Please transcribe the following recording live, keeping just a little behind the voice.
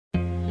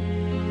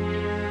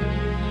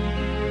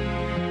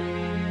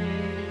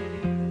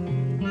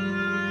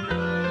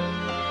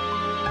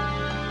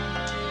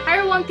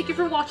everyone, thank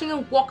you for watching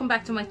and welcome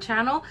back to my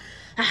channel.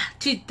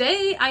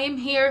 Today I am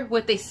here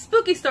with a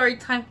spooky story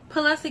time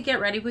plus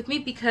get ready with me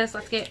because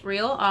let's get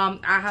real, I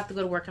have to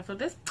go to work after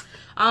this,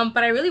 but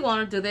I really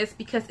want to do this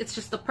because it's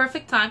just the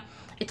perfect time.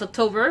 It's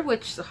October,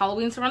 which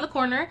Halloween's around the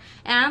corner,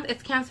 and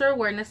it's Cancer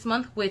Awareness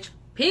Month, which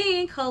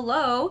pink,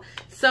 hello.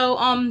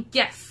 So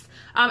yes,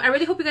 I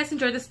really hope you guys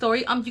enjoyed this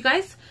story. You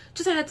guys,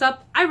 just a heads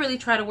up, I really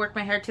try to work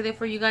my hair today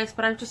for you guys,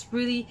 but I just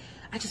really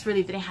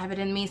didn't have it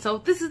in me. So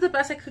this is the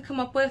best I could come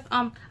up with.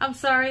 I'm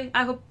sorry.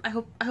 I hope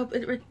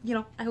it, you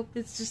know, I hope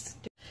it's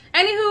just.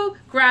 Anywho,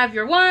 grab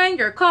your wine,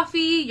 your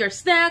coffee, your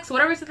snacks,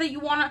 whatever it is that you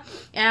wanna,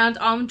 and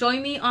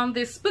join me on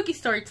this spooky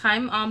story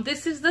time.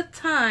 This is the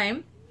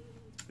time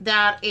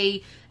that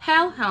a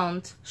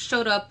hellhound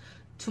showed up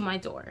to my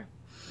door.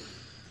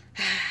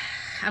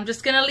 I'm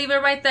just gonna leave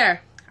it right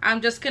there.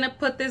 I'm just gonna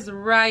put this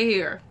right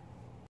here.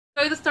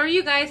 Enjoy the story,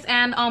 you guys,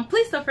 and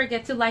please don't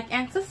forget to like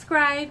and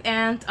subscribe,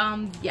 and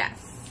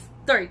yes,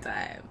 story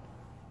time.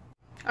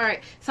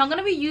 Alright, so I'm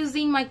gonna be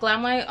using my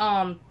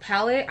Glamlight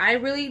palette. I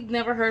really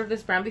never heard of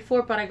this brand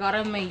before, but I got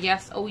it in my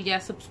Yes Oh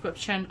Yes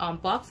subscription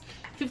box.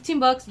 15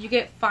 bucks, you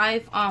get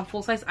 5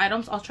 full-size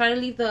items. I'll try to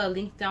leave the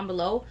link down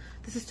below.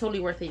 This is totally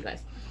worth it, you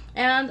guys.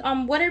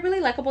 And what I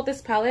really like about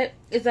this palette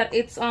is that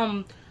it's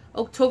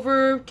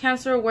October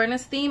Cancer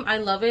Awareness theme. I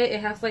love it.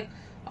 It has like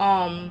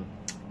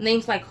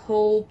names like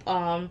Hope,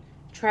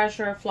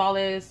 Treasure,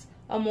 Flawless,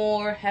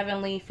 Amor,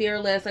 Heavenly,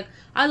 Fearless. Like,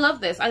 I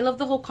love this. I love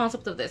the whole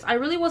concept of this. I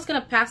really was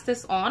gonna pass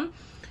this on,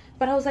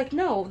 but I was like,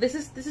 no, this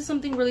is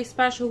something really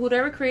special.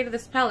 Whoever created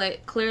this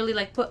palette clearly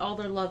like put all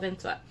their love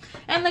into it.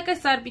 And like I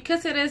said,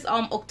 because it is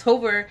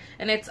October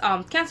and it's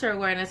Cancer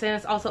Awareness, and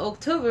it's also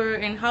October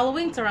and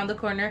Halloween's around the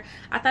corner,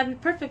 I thought it'd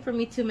be perfect for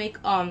me to make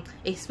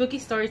a spooky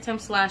story time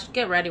 /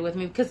 get ready with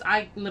me, because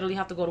I literally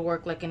have to go to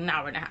work like in an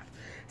hour and a half.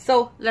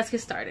 So let's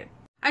get started.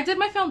 I did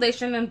my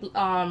foundation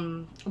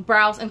and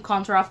brows and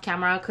contour off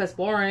camera because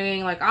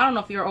boring. Like, I don't know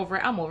if you're over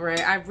it. I'm over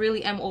it. I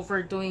really am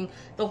over doing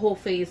the whole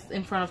face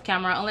in front of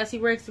camera. Unless you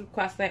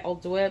request that, I'll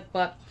do it.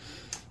 But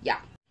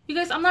yeah. You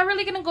guys, I'm not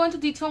really going to go into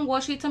detail on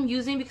what shades I'm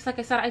using because, like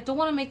I said, I don't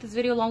want to make this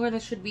video longer than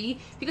it should be.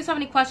 If you guys have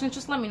any questions,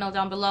 just let me know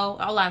down below.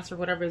 I'll answer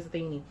whatever it is that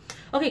you need.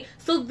 Okay,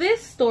 so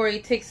this story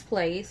takes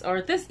place,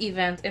 or this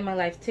event in my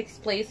life takes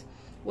place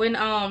when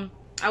I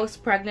was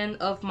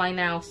pregnant of my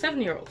now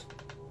 7-year-old.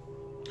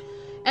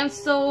 And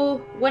so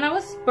when I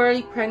was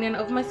barely pregnant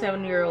of my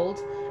 7-year-old,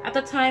 at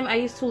the time I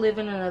used to live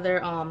in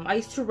another, I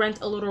used to rent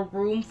a little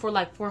room for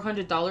like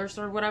 $400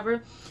 or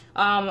whatever.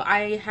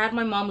 I had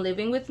my mom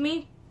living with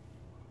me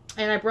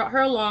and I brought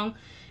her along,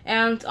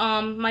 and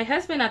my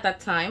husband at that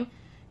time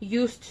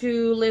used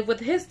to live with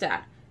his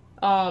dad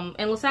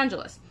in Los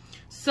Angeles.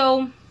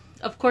 So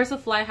of course a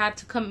fly had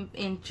to come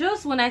in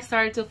just when I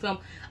started to film.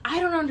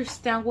 I don't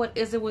understand what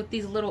is it with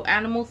these little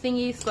animal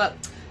thingies, but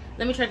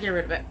let me try to get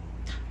rid of it.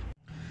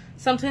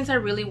 Sometimes I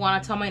really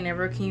want to tell my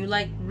neighbor, can you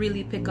like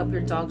really pick up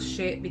your dog's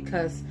shit,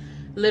 because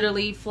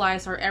literally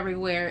flies are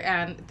everywhere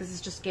and this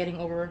is just getting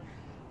over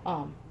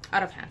out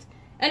of hand.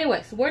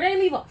 Anyways, where did I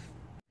leave off?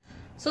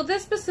 So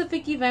this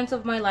specific event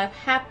of my life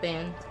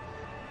happened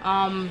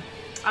I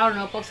don't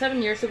know, about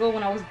 7 years ago,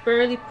 when I was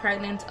barely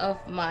pregnant of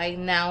my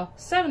now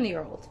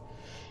 7-year-old.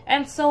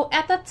 And so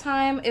at that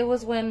time, it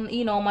was when,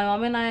 you know, my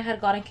mom and I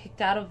had gotten kicked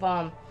out of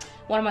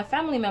one of my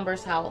family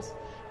members' house,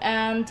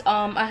 and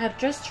I had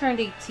just turned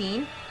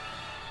 18.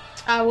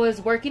 I was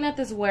working at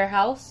this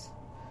warehouse.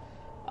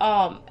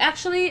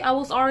 Actually, I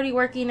was already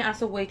working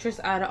as a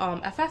waitress at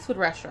a fast food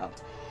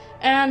restaurant.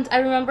 And I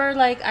remember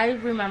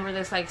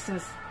this like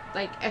since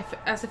like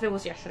as if it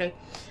was yesterday.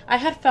 I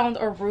had found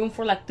a room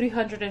for like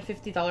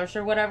 $350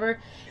 or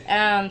whatever,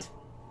 and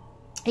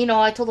you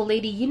know, I told the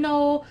lady, you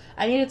know,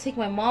 I need to take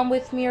my mom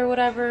with me or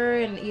whatever,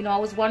 and you know, I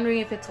was wondering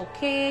if it's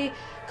okay,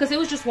 because it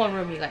was just one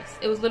room, you guys.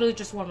 It was literally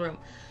just one room.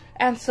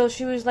 And so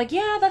she was like,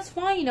 yeah, that's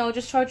fine, you know,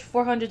 just charge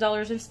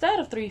 $400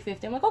 instead of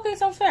 $350. I'm like, okay,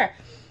 sounds fair.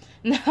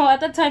 Now, at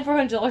that time,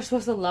 $400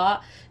 was a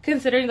lot,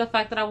 considering the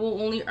fact that I will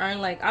only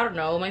earn, like, I don't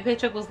know, my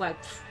paycheck was like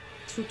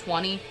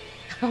 $220.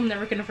 I'm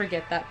never gonna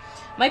forget that.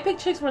 My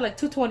paychecks were like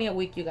 $220 a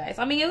week, you guys.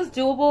 I mean, it was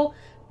doable,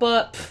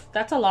 but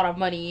that's a lot of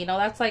money, you know.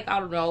 That's like,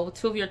 I don't know,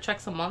 2 of your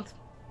checks a month,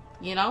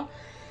 you know.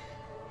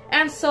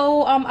 And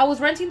so I was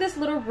renting this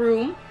little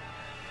room,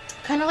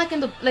 kind of like in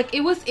the, like,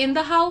 it was in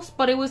the house,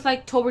 but it was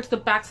like towards the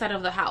back side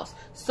of the house.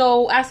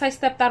 So as I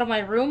stepped out of my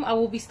room, I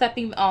will be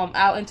stepping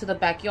out into the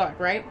backyard,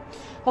 right?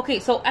 Okay,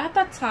 so at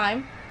that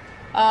time,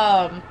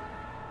 I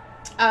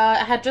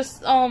had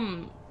just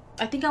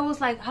I think I was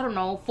like, I don't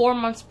know, 4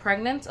 months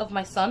pregnant of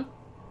my son.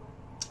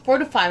 4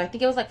 to 5, I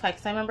think it was like 5,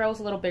 because I remember I was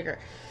a little bigger.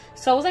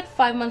 So I was like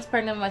 5 months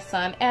pregnant with my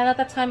son, and at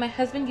that time my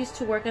husband used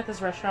to work at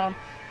this restaurant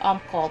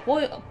called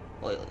Boiling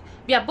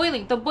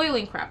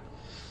Crab.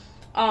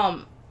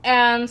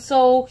 And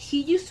so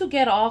he used to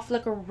get off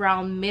like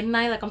around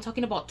midnight, like I'm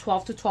talking about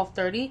 12 to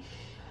 12:30.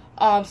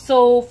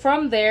 So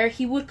from there,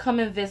 he would come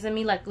and visit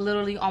me like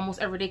literally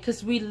almost every day,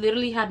 because we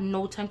literally had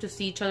no time to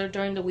see each other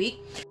during the week,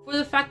 for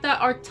the fact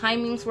that our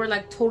timings were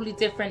like totally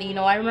different. You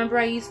know, I remember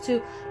I used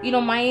to, you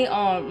know,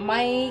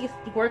 my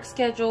work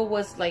schedule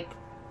was like,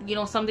 you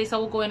know, some days I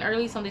would go in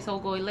early, some days I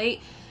would go in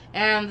late.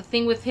 And the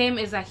thing with him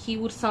is that he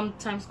would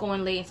sometimes go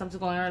in late and sometimes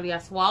go in early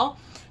as well.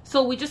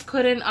 So we just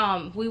couldn't,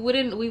 we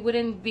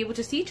wouldn't be able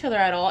to see each other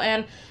at all.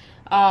 And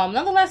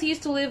nonetheless, he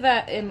used to live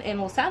in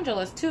Los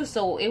Angeles too,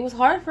 so it was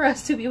hard for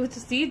us to be able to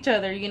see each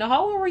other. You know,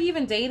 how were we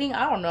even dating?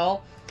 I don't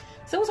know.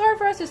 So it was hard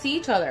for us to see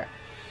each other.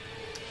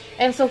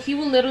 And so he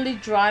would literally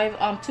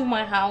drive to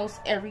my house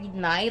every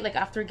night, like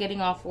after getting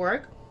off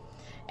work.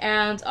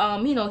 And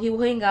you know, he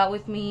would hang out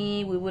with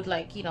me. We would,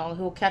 like, you know,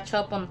 he would catch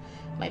up on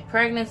my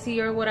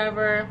pregnancy or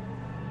whatever.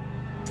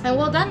 And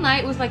well, that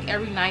night was like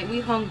every night we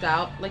hung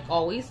out, like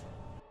always.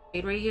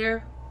 Right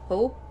here.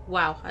 Oh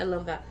wow, I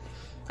love that.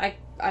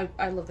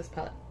 I love this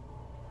palette.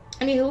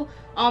 Anywho,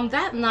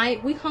 that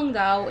night we hung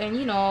out and,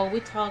 you know, we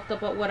talked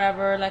about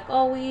whatever, like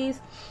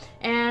always.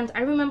 And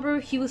I remember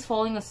he was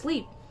falling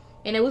asleep,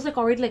 and it was like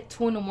already like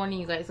 2 in the morning,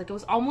 you guys. Like it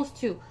was almost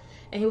 2,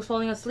 and he was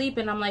falling asleep.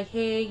 And I'm like,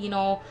 hey, you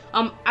know,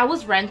 I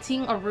was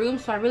renting a room,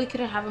 so I really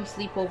couldn't have him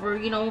sleep over,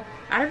 you know,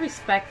 out of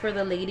respect for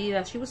the lady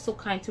that she was so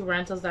kind to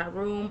rent us that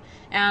room.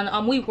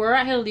 And we were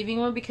at her living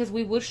room, because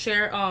we would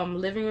share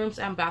living rooms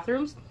and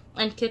bathrooms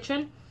and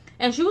kitchen.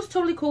 And she was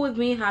totally cool with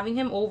me having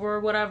him over or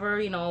whatever,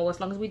 you know, as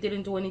long as we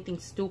didn't do anything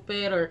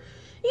stupid, or,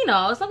 you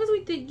know, as long as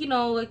we did, you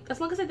know, like, as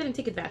long as I didn't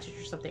take advantage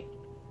or something.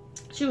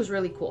 She was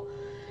really cool.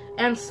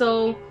 And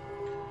so,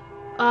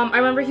 I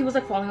remember he was,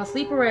 like, falling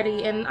asleep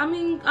already. And, I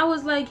mean, I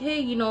was like,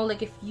 hey, you know,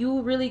 like, if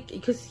you really,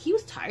 because he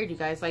was tired, you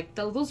guys. Like,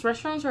 those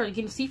restaurants are,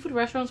 you know, seafood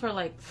restaurants are,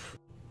 like,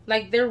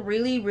 they're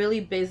really, really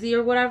busy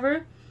or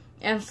whatever.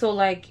 And so,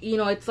 like, you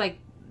know, it's, like,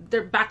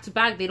 they're back to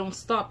back, they don't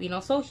stop, you know.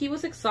 So he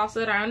was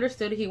exhausted. I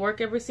understood. He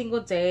worked every single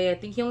day. I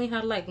think he only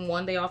had like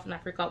 1 day off, and I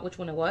forgot which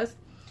one it was.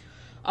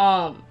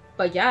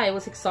 But yeah, it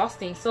was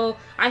exhausting. So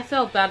I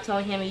felt bad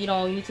telling him, you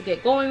know, you need to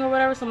get going or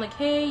whatever. So I'm like,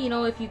 hey, you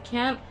know, if you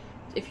can't,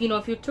 if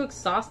you're too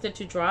exhausted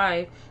to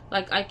drive,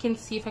 like, I can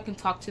see if I can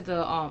talk to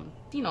the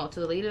you know, to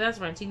the lady that's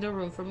renting the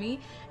room for me,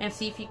 and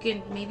see if you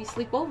can maybe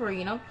sleep over,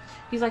 you know.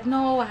 He's like,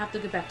 no, I have to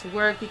get back to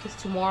work, because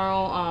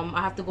tomorrow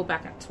I have to go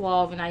back at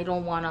 12, and I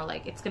don't want to,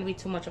 like, it's gonna be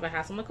too much of a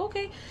hassle. I'm like,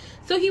 okay.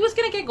 So he was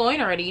gonna get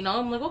going already, you know.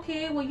 I'm like,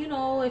 okay, well, you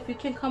know, if you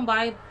can come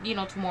by, you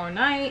know, tomorrow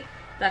night,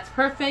 that's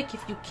perfect.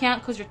 If you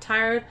can't because you're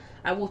tired,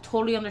 I will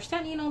totally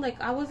understand, you know.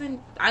 Like,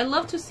 I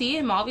love to see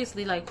him,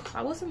 obviously. Like,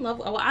 I was in love,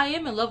 well, I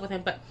am in love with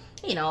him, but,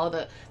 you know,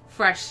 the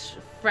fresh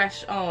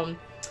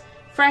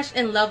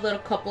in love little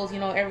couples, you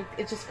know,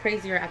 it's just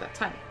crazier at that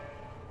time.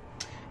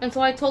 And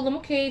so I told him,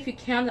 okay, if you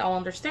can, I'll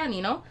understand,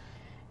 you know.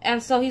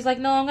 And so he's like,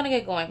 no, I'm gonna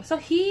get going. So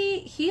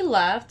he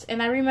left,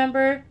 and I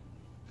remember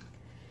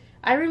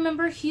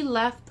he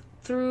left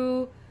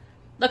through,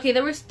 okay,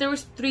 there was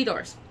 3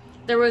 doors.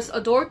 There was a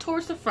door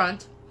towards the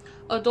front,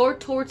 a door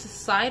towards the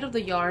side of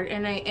the yard,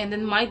 and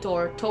then my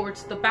door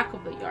towards the back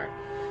of the yard.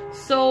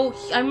 So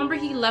I remember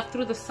he left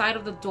through the side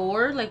of the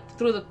door, like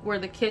through where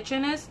the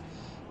kitchen is.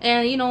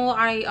 And, you know,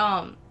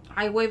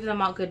 I waved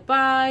them out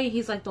goodbye.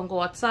 He's like, don't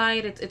go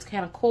outside. It's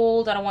kind of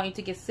cold. I don't want you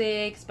to get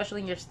sick,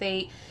 especially in your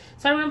state.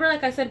 So I remember,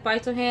 like, I said bye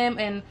to him,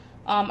 and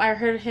I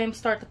heard him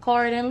start the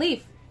car and then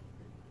leave.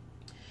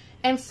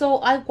 And so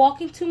I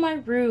walk into my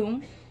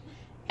room,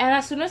 and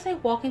as soon as I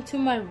walk into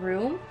my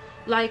room,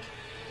 like,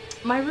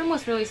 my room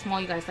was really small,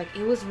 you guys. Like,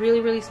 it was really,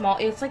 really small.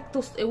 It was like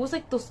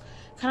those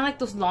kind of like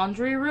those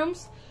laundry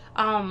rooms.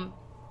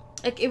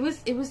 Like, it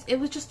was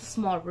just a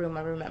small room,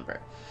 I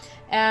remember.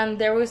 And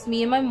there was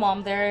me and my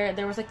mom there.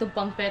 There was like the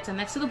bunk beds, and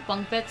next to the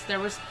bunk beds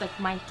there was like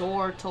my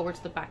door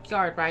towards the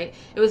backyard, right?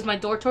 It was my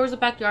door towards the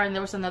backyard, and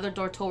there was another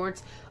door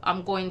towards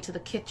going to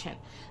the kitchen.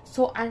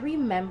 So I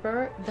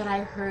remember that I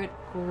heard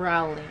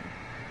growling.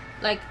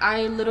 Like,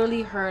 I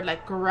literally heard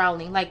like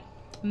growling, like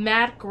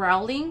mad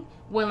growling,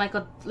 when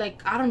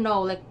like I don't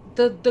know, like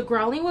the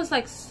growling was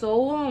like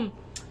so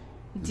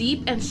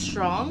deep and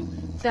strong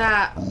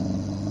that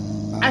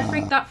I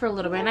freaked out for a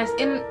little bit.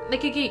 And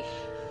like, again,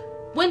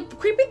 when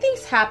creepy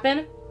things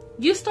happen,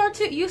 you start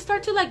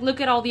to like look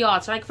at all the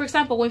odds. Like, for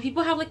example, when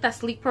people have like that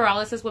sleep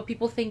paralysis, what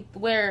people think,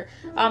 where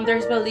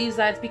there's beliefs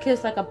that it's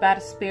because like a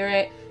bad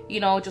spirit, you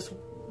know, just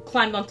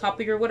climbed on top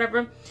of you or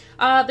whatever.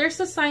 There's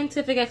a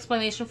scientific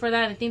explanation for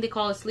that. I think they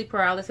call it sleep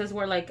paralysis,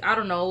 where, like, I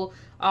don't know,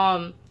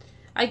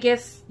 I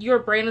guess your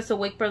brain is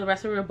awake but the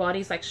rest of your body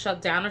is like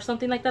shut down or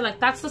something like that. Like,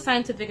 that's the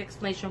scientific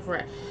explanation for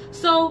it.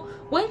 So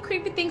when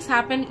creepy things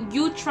happen,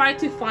 you try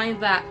to find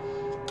that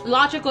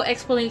logical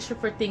explanation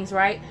for things,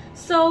 right?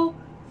 So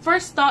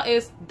first thought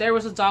is, there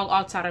was a dog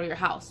outside of your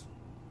house.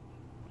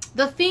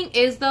 The thing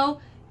is, though,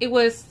 it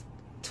was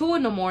 2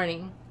 in the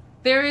morning.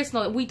 There is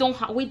no, we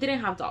didn't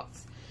have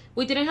dogs.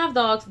 We didn't have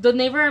dogs. The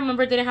neighbor, I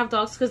remember, didn't have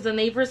dogs because the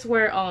neighbors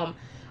were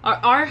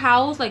our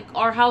house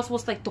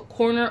was like the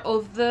corner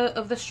of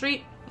the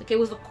street. like it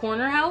was a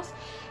corner house,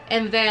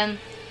 and then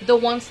the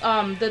ones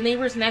the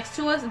neighbors next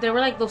to us, they were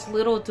like those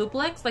little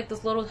duplex, like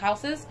those little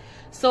houses,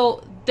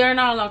 so they're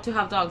not allowed to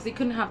have dogs. They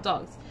couldn't have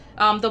dogs.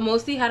 The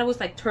most they had was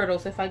like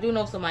turtles. If I do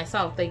know so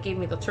myself, they gave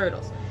me the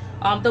turtles.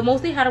 The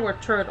most they had were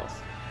turtles.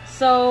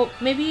 So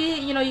maybe,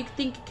 you know, you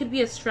think it could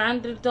be a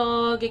stranded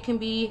dog, it can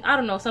be, I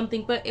don't know,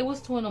 something, but it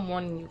was 2 in the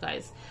morning, you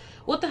guys.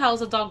 What the hell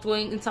is a dog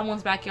doing in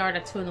someone's backyard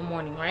at 2 in the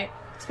morning, right?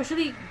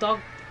 Especially dog,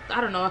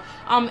 I don't know.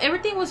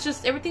 Everything was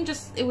just,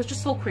 it was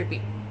just so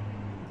creepy.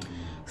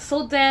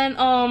 So then,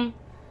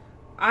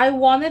 I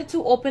wanted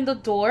to open the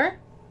door,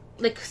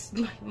 like,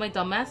 my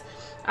dumbass.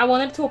 I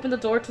wanted to open the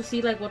door to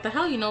see, like, what the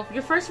hell, you know.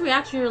 Your first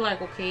reaction, you're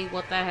like, okay,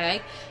 what the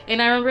heck?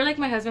 And I remember, like,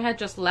 my husband had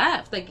just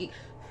left, like,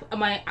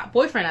 my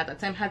boyfriend at that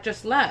time had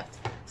just left.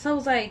 So I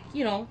was like,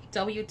 you know,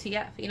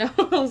 WTF, you know.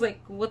 I was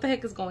like, what the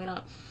heck is going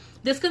on?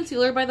 This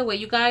concealer, by the way,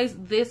 you guys,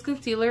 this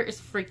concealer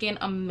is freaking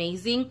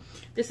amazing.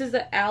 This is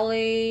the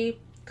LA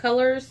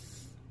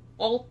Colors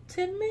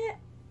Ultimate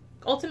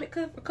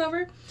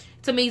cover.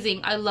 It's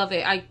amazing. I love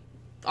it.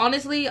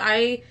 Honestly,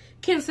 I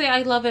can say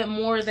I love it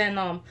more than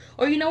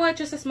or you know what,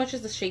 just as much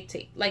as the Shape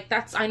Tape. Like,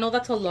 that's, I know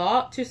that's a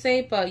lot to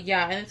say, but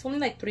yeah, and it's only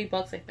like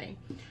 $3, I think.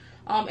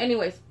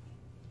 Anyways,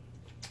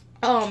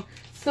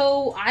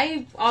 so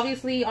I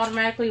obviously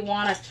automatically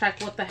want to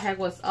check what the heck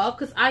was up,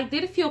 because I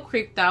did feel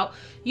creeped out.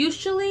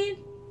 Usually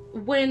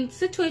when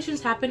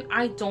situations happen,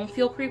 I don't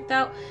feel creeped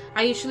out.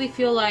 I usually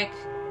feel like,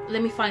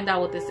 let me find out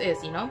what this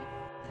is, you know.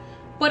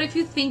 But if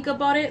you think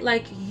about it,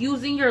 like,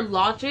 using your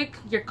logic,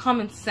 your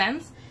common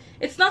sense,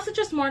 it's not such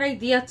a smart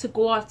idea to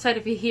go outside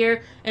if you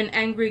hear an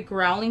angry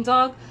growling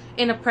dog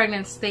in a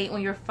pregnant state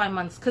when you're 5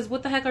 months. Because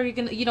what the heck are you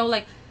gonna, you know,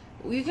 like,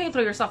 you can't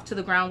throw yourself to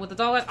the ground with the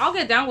dog. Like, I'll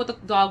get down with the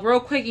dog real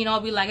quick, you know,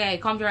 I'll be like, hey,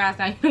 calm your ass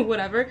down,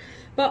 whatever.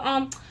 But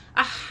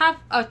I have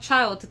a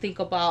child to think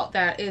about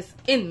that is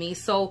in me,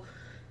 so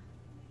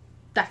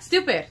that's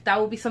stupid.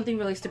 That would be something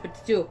really stupid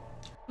to do.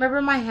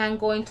 Remember my hand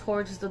going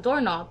towards the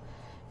doorknob,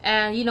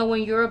 and you know,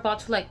 when you're about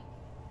to, like,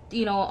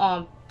 you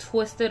know,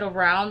 twist it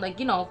around, like,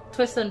 you know,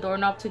 twist the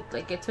doorknob to,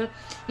 like, get to it.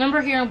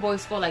 Remember hearing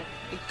boys go, like,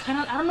 it kind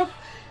of, I don't know,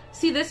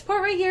 see this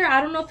part right here, I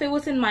don't know if it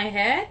was in my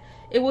head,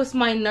 it was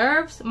my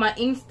nerves, my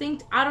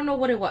instinct, I don't know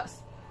what it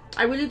was.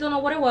 I really don't know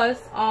what it was.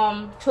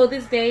 Till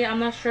this day, I'm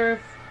not sure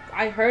if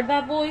I heard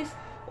that voice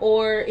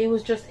or it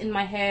was just in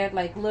my head,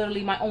 like,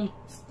 literally my own,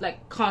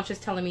 like, conscious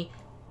telling me,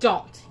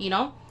 don't, you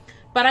know?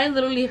 But I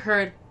literally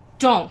heard,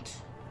 don't.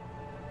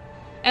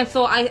 And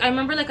so I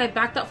remember, like, I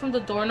backed up from the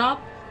doorknob,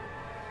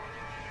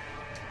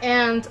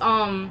 and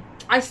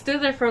I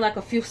stood there for like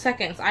a few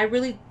seconds. I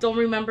really don't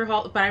remember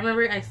how, but I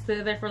remember I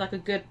stood there for like a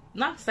good,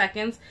 not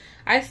seconds,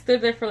 I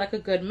stood there for like a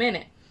good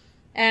minute.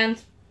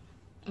 And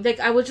like,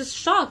 I was just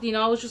shocked, you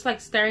know, I was just like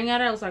staring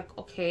at it. I was like,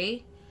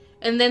 okay.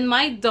 And then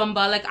my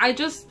dumba, like, I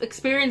just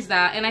experienced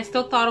that, and I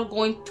still thought of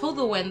going to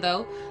the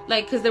window,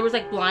 like, because there was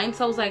like blinds.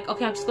 So I was like,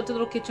 okay, I'll just go to the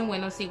little kitchen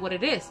window and see what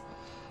it is.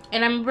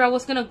 And I remember I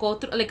was gonna go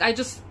through, like,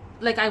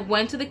 I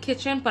went to the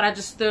kitchen, but I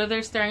just stood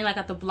there staring, like,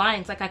 at the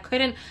blinds. Like, I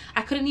couldn't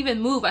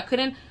even move. I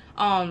couldn't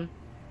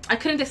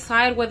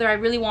decide whether I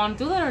really want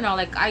to do that or not.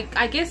 Like,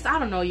 I guess, I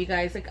don't know, you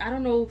guys. Like, I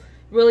don't know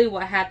really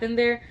what happened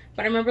there.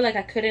 But I remember, like,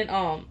 I couldn't,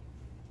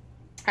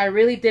 I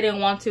really didn't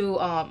want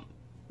to,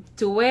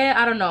 do it.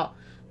 I don't know.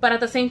 But at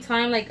the same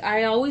time, like,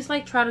 I always,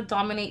 like, try to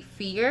dominate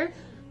fear.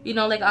 You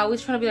know, like, I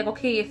always try to be like,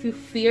 okay, if you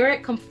fear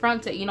it,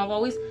 confront it. You know, I've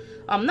always,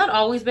 not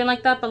always been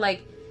like that, but,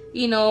 like,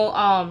 you know,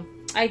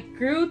 I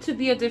grew to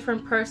be a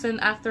different person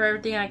after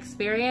everything I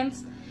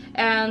experienced,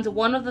 and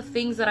one of the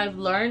things that I've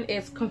learned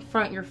is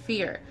confront your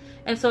fear.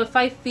 And so if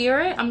I fear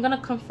it, I'm gonna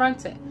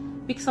confront it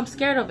because I'm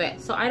scared of it.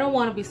 So I don't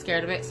want to be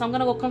scared of it, so I'm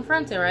gonna go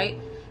confront it, right?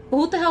 But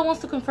who the hell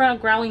wants to confront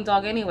a growling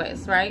dog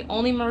anyways, right?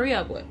 Only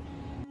Maria would.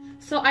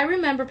 So I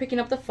remember picking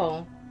up the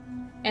phone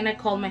and I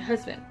called my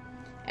husband,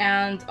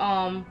 and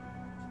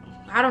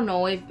I don't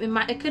know,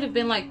 it could have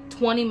been like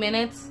 20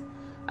 minutes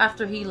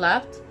after he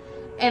left,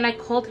 and I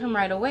called him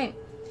right away.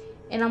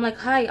 And I'm like,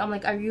 hi, I'm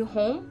like, are you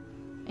home?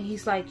 And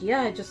he's like,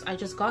 yeah, I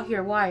just got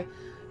here, why?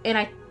 And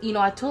I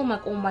told him,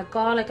 like, oh my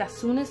god, like, as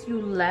soon as you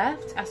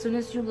left,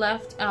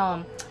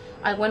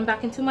 I went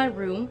back into my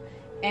room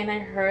and I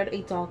heard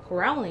a dog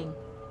growling.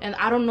 And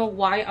I don't know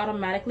why,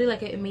 automatically,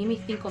 like, it made me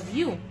think of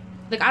you.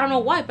 Like, I don't know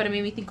why, but it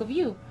made me think of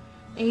you.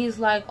 And he's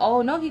like,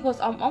 oh no, he goes,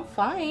 I'm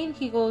fine.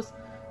 He goes,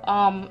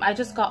 I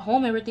just got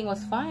home, everything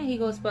was fine. He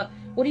goes, but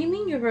what do you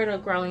mean you heard a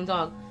growling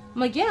dog? I'm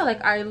like, yeah,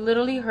 like, I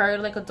literally heard,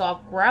 like, a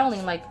dog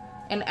growling, like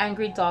an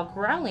angry dog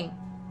growling.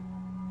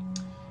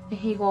 And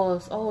he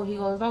goes,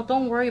 no,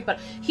 don't worry. But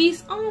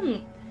he's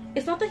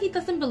it's not that he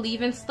doesn't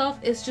believe in stuff,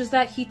 it's just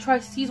that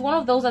he's one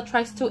of those that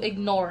tries to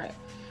ignore it.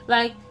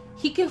 Like,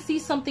 he can see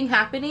something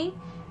happening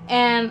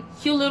and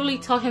he'll literally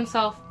tell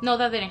himself, no,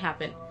 that didn't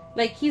happen.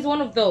 Like, he's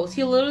one of those.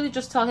 He'll literally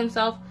just tell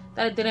himself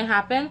that it didn't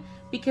happen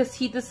because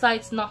he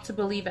decides not to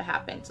believe it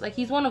happened. Like,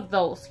 he's one of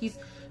those. He's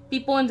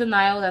people in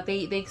denial that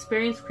they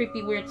experience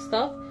creepy, weird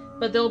stuff,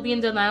 but they'll be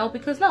in denial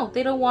because, no,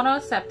 they don't want to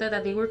accept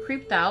that they were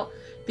creeped out.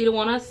 They don't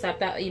want to accept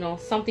that, you know,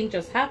 something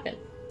just happened.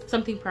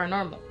 Something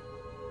paranormal.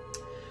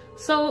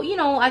 So, you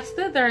know, I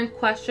stood there and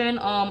questioned.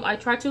 I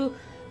tried to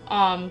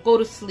go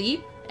to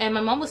sleep, and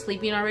my mom was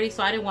sleeping already,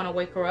 so I didn't want to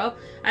wake her up.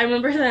 I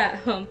remember that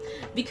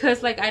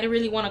because like I didn't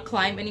really want to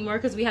climb anymore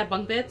because we had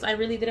bunk beds. I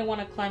really didn't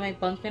want to climb my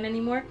bunk bed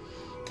anymore.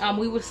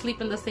 We would sleep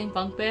in the same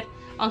bunk bed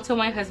until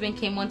my husband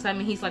came one time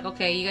and he's like,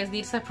 okay, you guys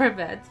need separate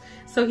beds.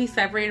 So he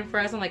separated for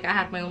us, and like I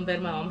had my own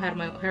bed, my mom had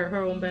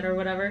her own bed or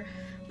whatever.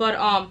 But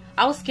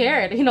I was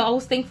scared, you know. I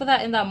was thankful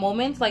that in that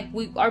moment, like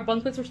our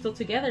bunk beds were still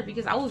together,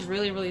 because I was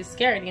really, really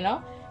scared, you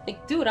know.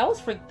 Like, dude, I was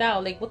freaked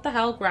out. Like, what the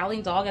hell,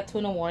 growling dog at 2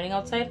 in the morning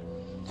outside?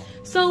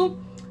 So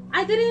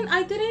I didn't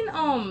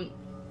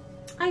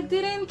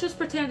just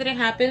pretend it didn't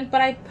happen,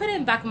 but I put it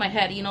in the back of my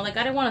head, you know, like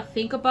I didn't want to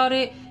think about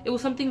it. It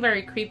was something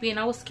very creepy, and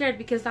I was scared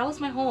because that was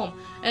my home,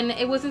 and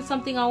it wasn't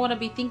something I want to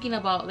be thinking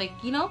about, like,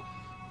 you know.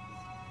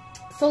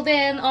 So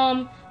then,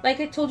 like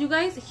I told you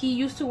guys, he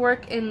used to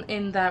work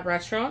in that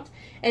restaurant,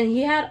 and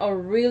he had a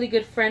really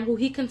good friend who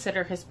he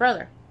considered his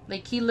brother.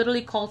 Like, he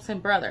literally calls him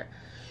brother.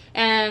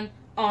 And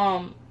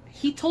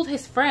he told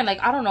his friend, like,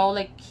 I don't know,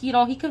 like, you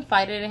know, he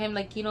confided in him,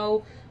 like, you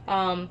know,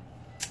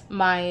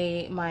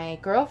 my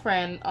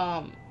girlfriend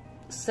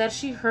said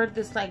she heard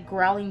this like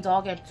growling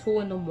dog at 2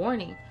 in the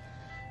morning.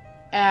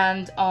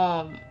 And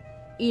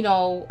you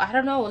know, I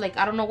don't know, like,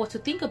 I don't know what to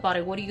think about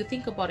it. What do you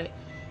think about it?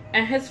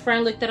 And his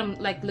friend looked at him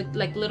like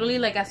literally,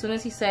 like, as soon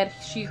as he said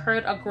she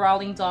heard a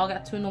growling dog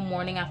at 2 in the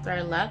morning after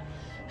I left,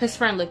 his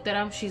friend looked at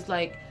him. He's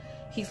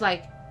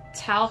like,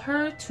 tell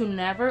her to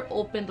never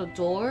open the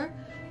door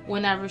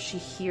whenever she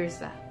hears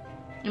that.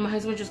 And my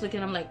husband just looked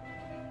at him like,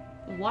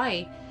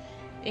 why?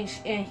 And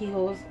he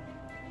goes,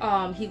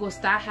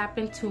 that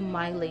happened to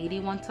my lady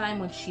one time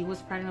when she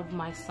was pregnant with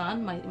my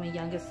son, my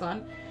youngest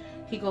son.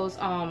 He goes,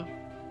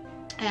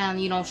 and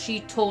you know,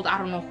 she told I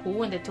don't know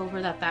who, and they told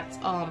her that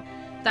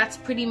that's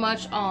pretty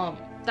much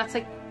that's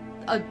like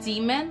a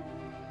demon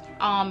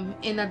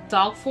in a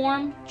dog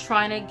form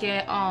trying to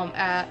get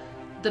at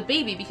the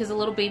baby, because the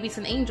little baby's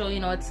an angel, you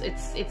know.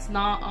 It's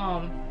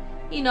not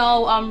you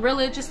know,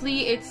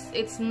 religiously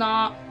it's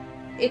not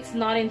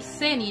in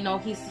sin, you know.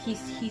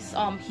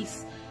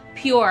 He's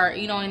pure,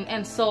 you know,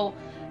 and so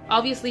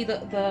obviously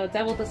the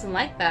devil doesn't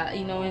like that,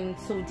 you know, and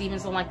so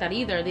demons don't like that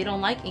either. They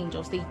don't like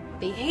angels. They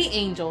hate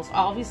angels,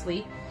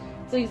 obviously.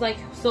 So he's like,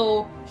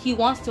 so he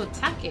wants to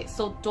attack it.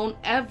 So don't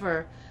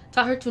ever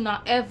tell her to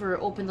not ever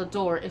open the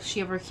door if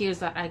she ever hears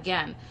that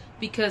again,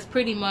 because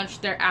pretty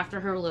much they're after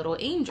her little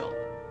angel.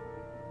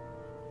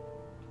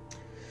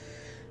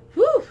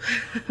 Whew.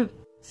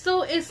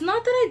 So it's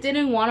not that I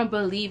didn't want to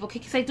believe, okay,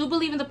 because I do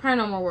believe in the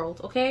paranormal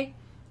world, okay?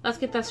 Let's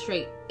get that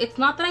straight. It's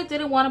not that I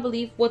didn't want to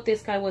believe what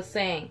this guy was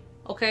saying,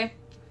 okay?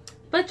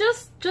 But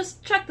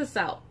just check this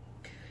out.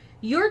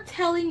 You're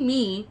telling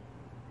me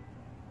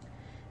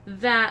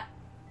that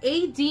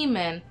a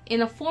demon in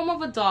the form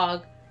of a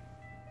dog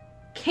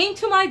came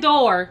to my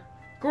door,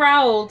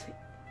 growled,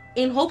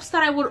 in hopes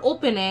that I would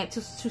open it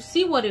to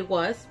see what it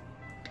was,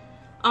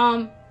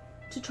 to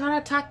try to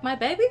attack my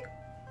baby?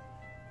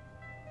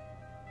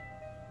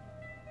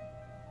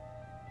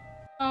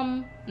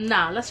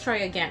 Nah, let's try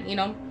again, you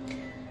know?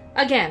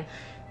 Again,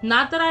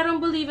 not that I don't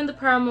believe in the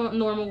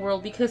paranormal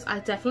world, because I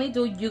definitely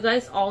do. You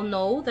guys all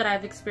know that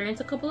I've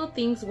experienced a couple of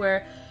things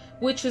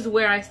which is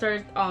where I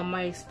started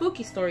my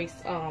spooky stories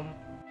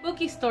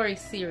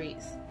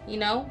series, you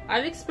know?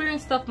 I've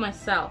experienced stuff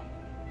myself.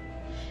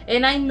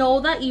 And I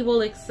know that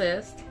evil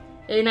exists,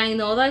 and I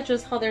know that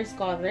just how there's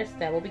God, there's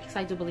devil, because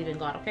I do believe in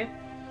God, okay?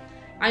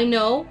 I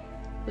know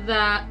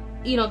that,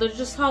 you know, there's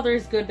just how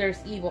there's good,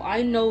 there's evil.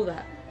 I know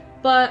that.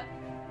 But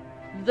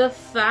the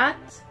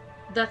fact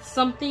that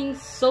something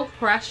so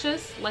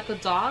precious like a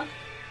dog,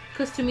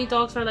 because to me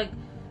dogs are like,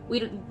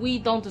 we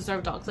don't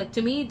deserve dogs. Like,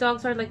 to me,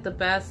 dogs are like the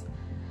best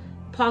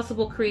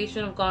possible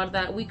creation of God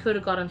that we could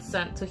have gotten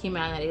sent to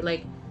humanity.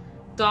 Like,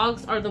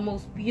 dogs are the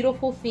most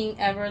beautiful thing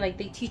ever. Like,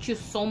 they teach you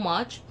so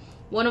much.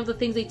 One of the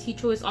things they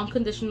teach you is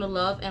unconditional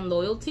love and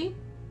loyalty,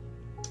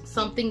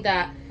 something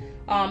that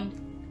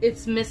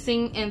it's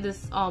missing in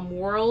this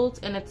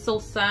world. And it's so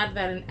sad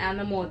that an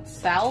animal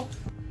itself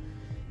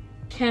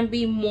can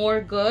be more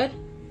good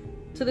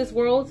to this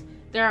world.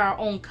 They're our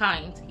own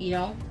kind, you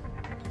know,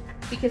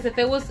 because if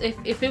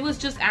it was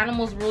just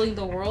animals ruling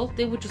the world,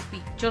 they would just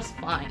be just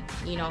fine,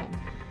 you know.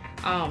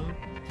 I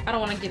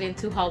don't want to get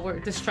into how we're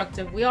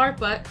destructive we are,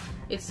 but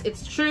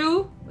it's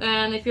true.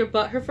 And if you're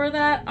butthurt for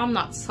that, I'm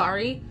not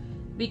sorry,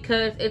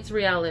 because it's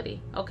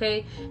reality,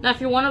 okay? Now, if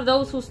you're one of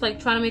those who's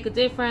like trying to make a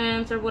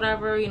difference or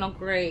whatever, you know,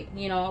 great,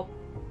 you know,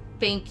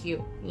 thank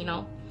you, you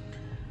know.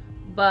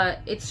 But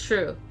it's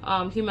true.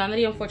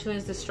 Humanity, unfortunately,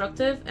 is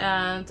destructive,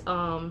 and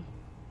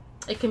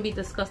it can be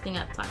disgusting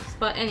at times.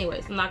 But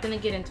anyways, I'm not gonna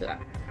get into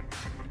that.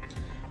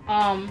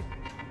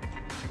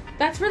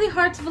 That's really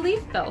hard to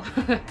believe, though.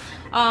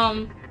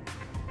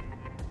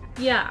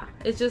 Yeah,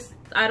 it's just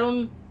I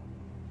don't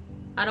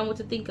know what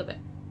to think of it.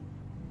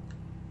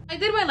 I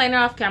did my liner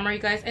off camera, you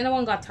guys. I no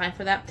one got time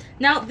for that.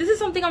 Now, this is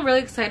something I'm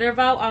really excited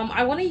about.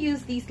 I want to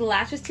use these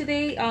lashes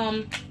today.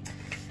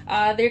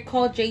 They're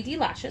called JD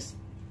lashes.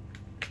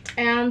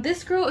 And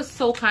this girl is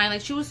so kind.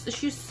 Like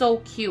she's so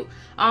cute.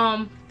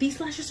 These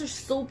lashes are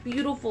so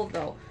beautiful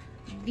though.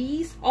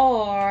 These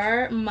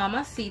are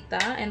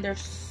Mamacita and they're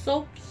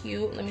so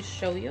cute. Let me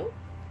show you.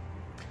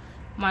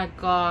 My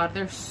god,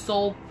 they're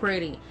so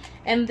pretty.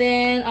 And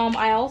then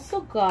I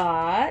also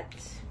got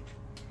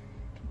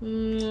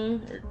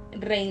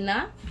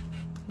Reina.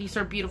 These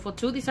are beautiful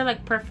too. These are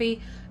like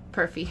perfect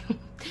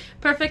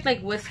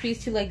like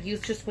wispies to like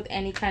use just with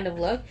any kind of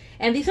look.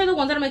 And these are the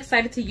ones that I'm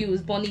excited to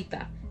use.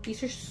 Bonita.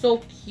 These are so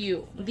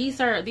cute. These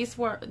are the ones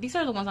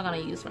I'm gonna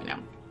use right now.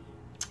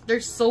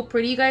 They're so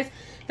pretty, you guys.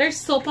 They're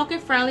so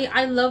pocket friendly.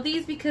 I love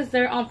these because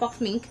they're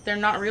fox mink. They're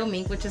not real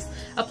mink, which is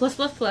a plus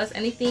plus plus.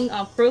 Anything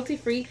cruelty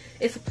free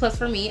is a plus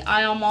for me.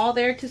 I am all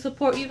there to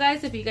support you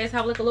guys. If you guys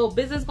have like a little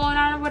business going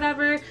on or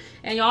whatever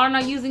and y'all are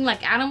not using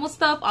like animal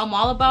stuff, I'm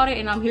all about it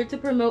and I'm here to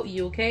promote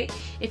you, okay?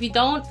 If you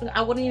don't,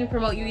 I wouldn't even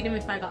promote you even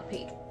if I got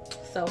paid.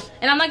 So,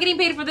 and I'm not getting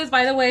paid for this,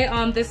 by the way.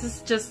 This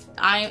is just,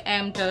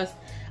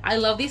 I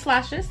love these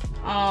lashes.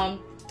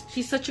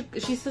 She's such a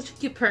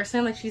cute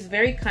person. Like she's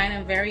very kind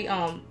and very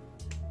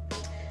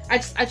I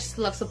just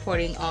love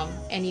supporting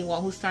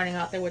anyone who's starting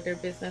out there with their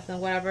business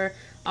and whatever.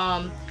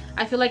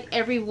 I feel like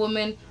every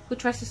woman who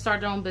tries to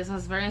start their own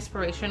business is very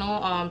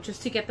inspirational,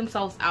 just to get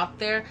themselves out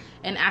there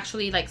and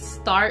actually like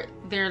start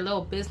their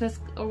little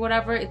business or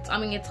whatever. I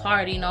mean it's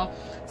hard, you know,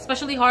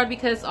 especially hard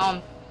because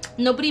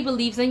nobody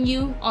believes in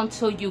you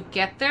until you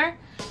get there.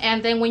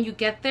 And then when you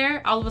get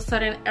there, all of a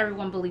sudden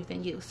everyone believes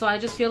in you. So I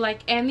just feel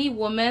like any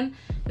woman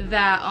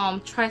that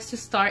tries to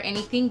start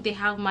anything, they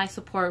have my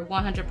support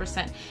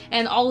 100%.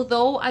 And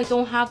although I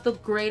don't have the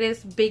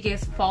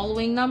biggest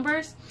following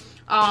numbers,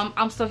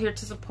 I'm still here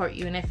to support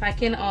you. And if I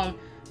can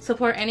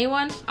support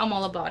anyone, I'm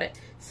all about it.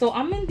 So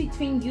I'm in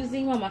between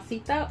using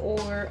Mamacita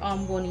or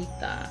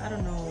Bonita. I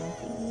don't know. I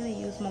think I'm gonna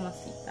use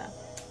Mamacita.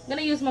 I'm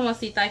gonna use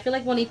Mamacita. I feel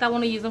like Bonita, I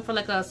want to use them for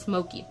like a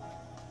smoky.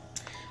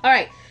 All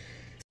right.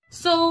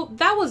 So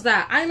that was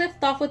that. I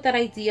left off with that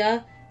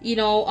idea, you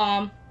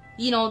know,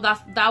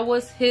 that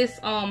was his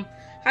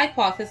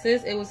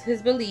hypothesis. It was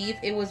his belief.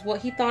 It was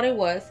what he thought it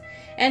was.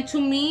 And to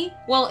me,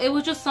 well, it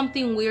was just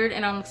something weird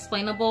and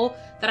unexplainable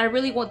that I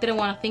really didn't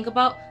want to think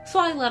about. So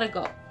I let it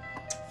go.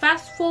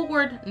 Fast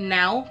forward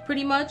now,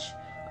 pretty much,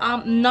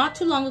 not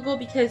too long ago,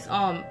 because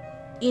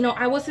you know,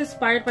 I was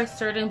inspired by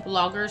certain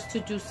bloggers to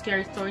do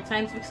scary story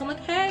times because I'm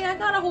like, hey, I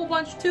got a whole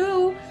bunch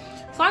too.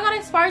 So I got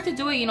inspired to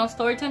do it, you know,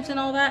 story times and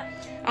all that.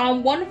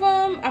 One of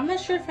them, I'm not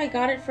sure if I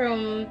got it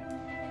from,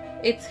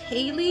 it's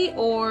Haley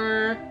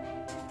or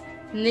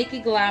Nikki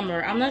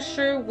Glamour. I'm not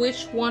sure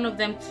which one of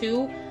them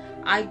two.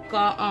 I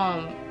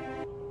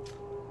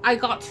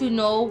got to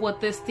know what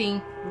this thing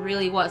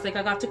really was. Like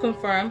I got to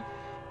confirm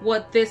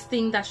what this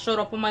thing that showed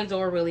up on my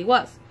door really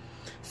was.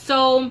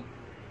 So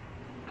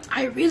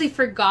I really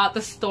forgot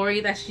the story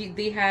that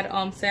they had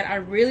said. I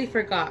really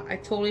forgot. I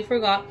totally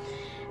forgot.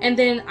 And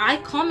then I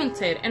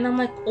commented and I'm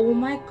like, oh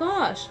my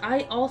gosh,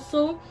 I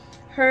also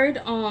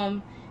heard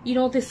you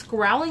know, this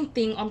growling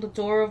thing on the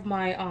door of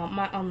my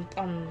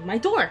my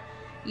door,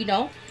 you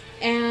know.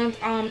 And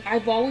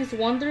I've always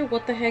wondered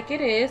what the heck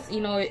it is. You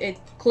know, it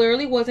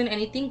clearly wasn't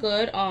anything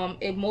good.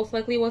 It most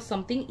likely was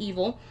something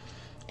evil.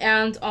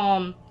 And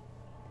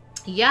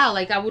yeah,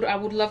 like I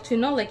would love to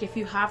know, like, if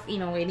you have, you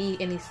know,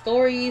 any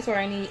stories or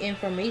any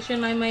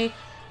information I might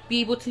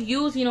be able to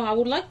use. You know, I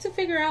would like to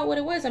figure out what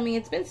it was. I mean,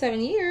 it's been 7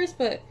 years,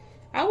 but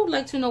I would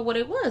like to know what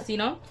it was, you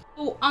know.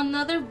 So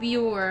another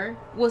viewer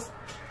was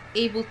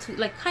able to,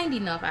 like, kind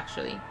enough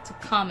actually to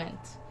comment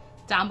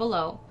down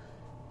below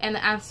and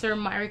answer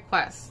my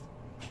request.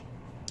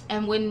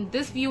 And when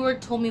this viewer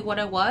told me what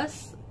it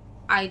was,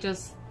 I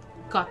just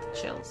got the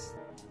chills.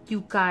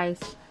 You guys,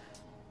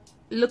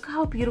 look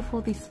how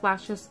beautiful these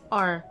splashes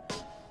are.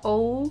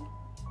 Oh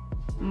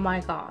my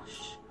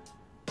gosh.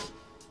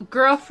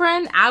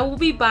 Girlfriend, I will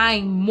be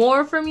buying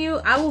more from you.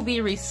 I will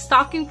be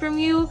restocking from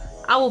you.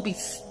 I will be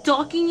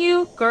stalking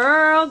you.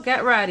 Girl,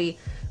 get ready.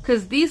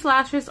 Because these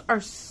lashes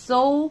are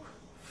so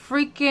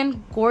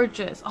freaking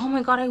gorgeous. Oh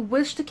my god, I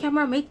wish the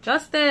camera made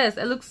justice.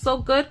 It looks so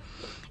good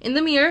in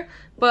the mirror.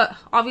 But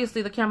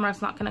obviously the camera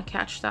is not going to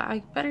catch that.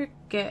 I better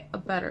get a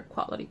better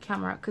quality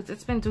camera because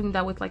it's been doing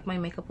that with like my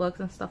makeup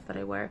looks and stuff that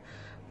I wear.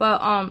 But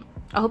I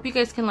hope you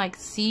guys can like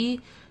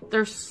see.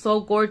 They're so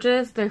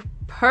gorgeous. They're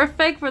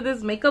perfect for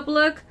this makeup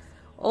look.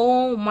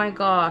 Oh my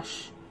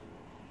gosh.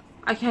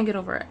 I can't get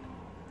over it.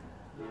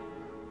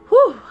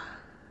 Whew.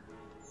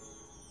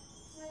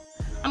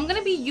 I'm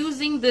gonna be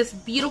using this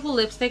beautiful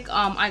lipstick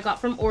I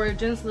got from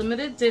Origins,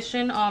 limited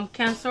edition,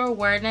 cancer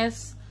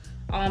awareness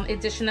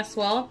edition as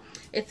well.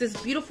 It's this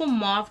beautiful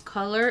mauve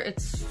color.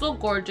 It's so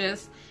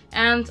gorgeous.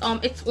 And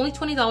it's only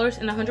 $20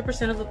 and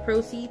 100% of the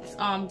proceeds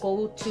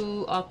go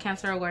to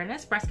cancer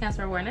awareness, breast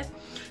cancer awareness.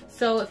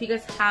 So if you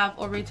guys have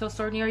a retail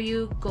store near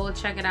you, go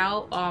check it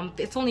out.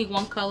 It's only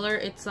one color.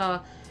 It's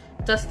a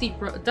dusky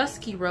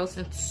rose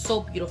and it's so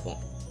beautiful.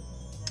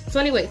 So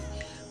anyways,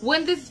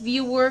 when this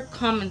viewer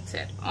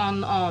commented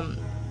on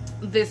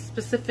this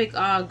specific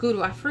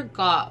guru, I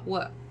forgot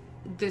what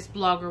this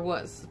blogger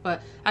was,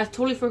 but I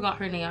totally forgot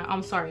her name.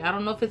 I'm sorry. I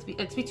don't know if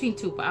it's between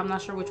two, but I'm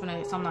not sure which one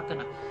it is, so I'm not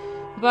gonna.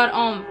 But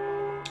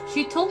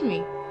she told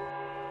me.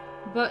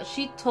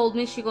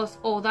 She goes,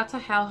 "Oh, that's a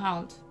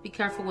hellhound. Be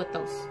careful with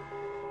those."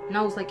 And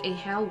I was like, "A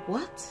hell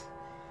what?"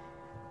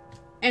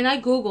 And I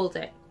googled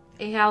it.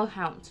 A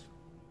hellhound.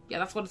 Yeah,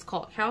 that's what it's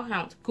called.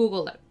 Hellhound.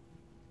 Google it.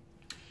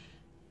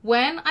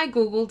 When I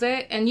googled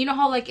it, and you know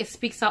how like it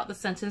speaks out the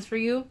sentence for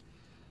you?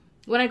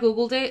 When I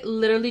googled it,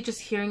 literally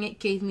just hearing it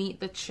gave me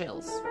the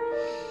chills.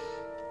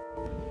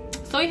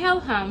 So a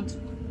hellhound,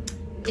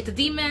 it's a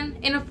demon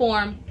in the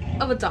form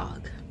of a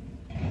dog.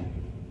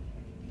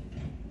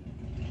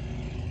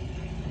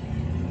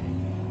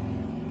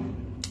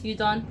 You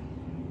done?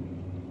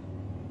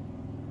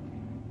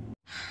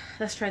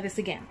 Let's try this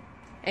again.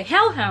 A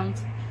hellhound,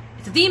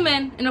 it's a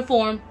demon in the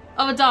form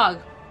of a dog.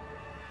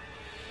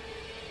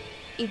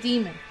 A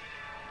demon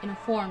in the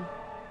form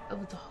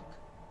of a dog.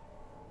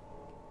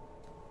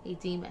 A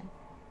demon.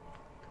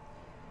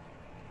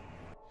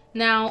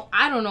 Now,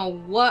 I don't know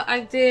what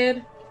I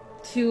did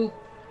to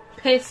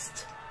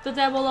piss the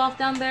devil off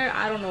down there.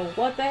 I don't know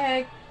what the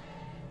heck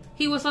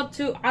he was up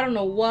to. I don't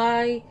know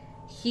why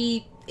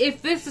he,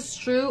 if this is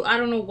true, I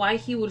don't know why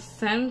he would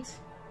send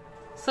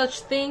such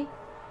thing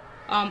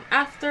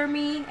after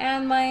me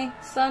and my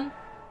son.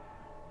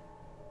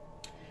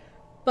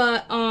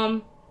 But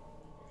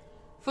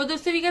for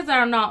those of you guys that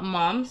are not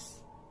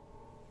moms,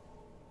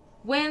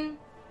 when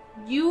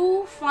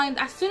you find,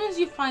 as soon as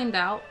you find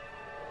out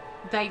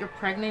that you're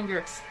pregnant, you're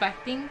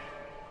expecting,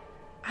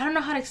 I don't know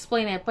how to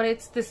explain it, but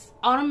it's this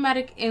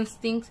automatic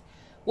instinct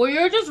where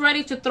you're just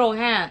ready to throw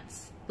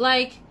hands.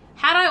 Like,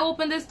 had I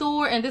opened this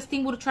door and this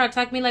thing would try to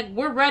attack me, like,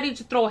 we're ready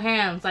to throw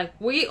hands. Like,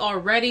 we are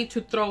ready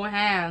to throw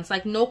hands.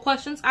 Like, no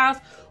questions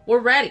asked. We're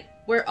ready.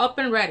 We're up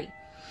and ready.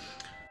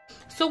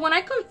 So when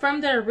I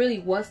confirmed that it really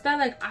was that,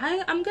 like,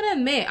 I'm gonna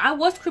admit, I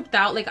was creeped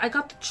out. Like, I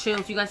got the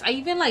chills, you guys. I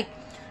even, like,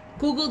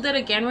 Googled it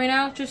again right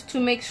now just to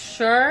make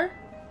sure,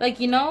 like,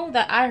 you know,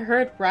 that I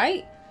heard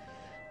right.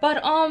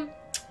 But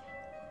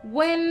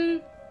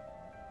when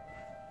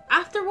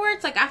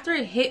afterwards, like after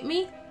it hit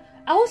me,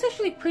 I was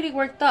actually pretty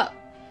worked up,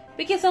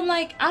 because I'm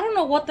like, I don't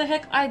know what the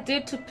heck I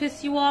did to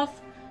piss you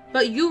off,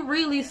 but you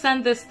really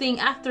sent this thing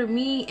after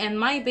me and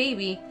my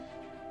baby,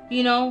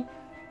 you know.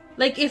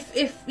 Like,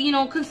 if you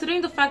know,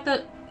 considering the fact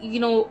that, you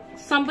know,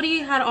 somebody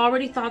had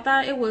already thought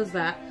that it was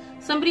that,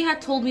 somebody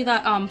had told me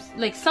that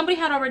like somebody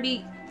had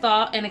already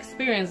thought and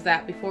experienced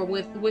that before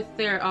with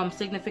their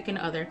significant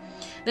other,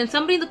 then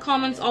somebody in the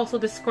comments also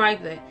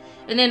described it,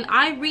 and then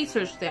I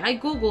researched it, I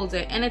googled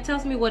it, and it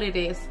tells me what it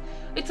is.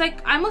 It's like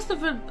I must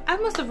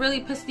have really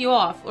pissed you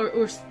off,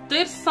 or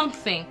did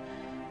something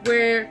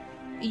where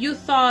you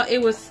thought it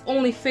was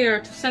only fair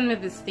to send me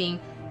this thing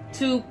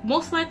to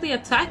most likely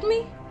attack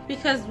me,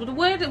 because what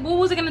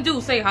was it gonna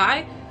do? Say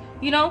hi?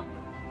 You know?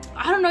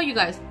 I don't know, you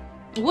guys.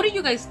 What do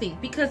you guys think?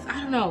 Because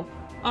I don't know.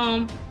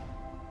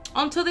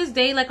 Until this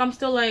day, like, I'm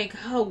still like,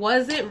 oh,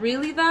 was it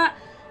really that?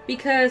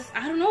 Because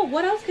I don't know,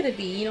 what else could it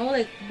be? You know,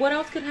 like, what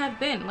else could have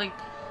been? Like,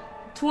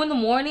 2 in the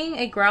morning,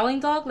 a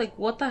growling dog? Like,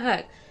 what the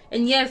heck?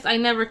 And yes, I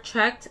never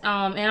checked,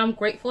 and I'm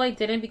grateful I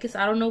didn't, because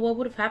I don't know what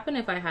would have happened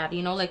if I had,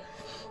 you know, like,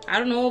 I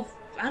don't know,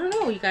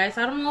 you guys,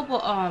 I don't know,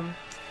 but,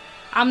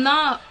 I'm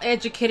not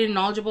educated and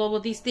knowledgeable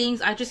about these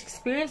things. I just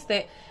experienced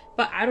it,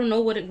 but I don't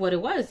know what it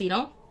was, you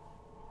know?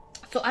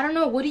 So, I don't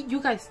know, what do you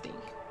guys think?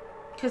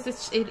 Because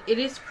it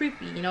is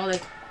creepy, you know,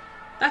 like,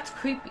 that's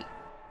creepy.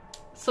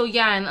 So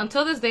yeah, and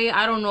until this day,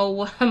 I don't know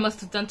what I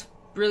must have done to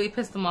really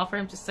piss them off for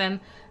him to send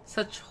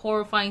such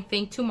horrifying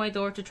thing to my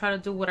door to try to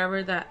do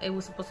whatever that it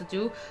was supposed to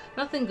do.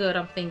 Nothing good,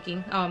 I'm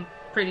thinking.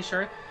 Pretty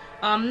sure.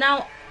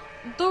 Now,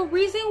 the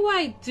reason why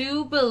I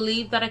do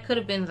believe that I could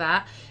have been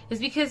that is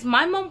because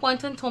my mom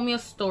went and told me a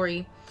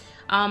story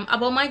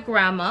about my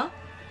grandma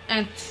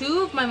and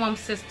 2 of my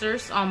mom's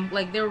sisters.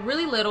 Like, they were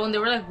really little, and they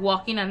were like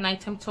walking at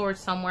nighttime towards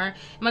somewhere.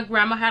 My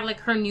grandma had like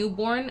her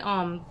newborn,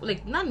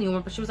 like not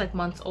newborn, but she was like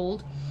months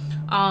old,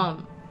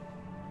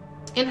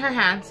 in her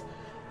hands,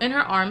 in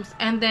her arms.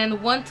 And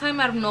then one time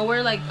out of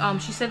nowhere, like,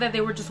 she said that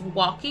they were just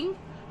walking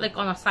like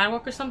on a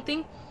sidewalk or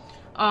something,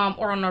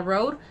 or on a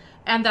road,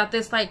 and that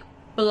this like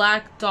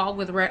black dog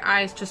with red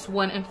eyes just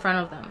went in front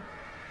of them,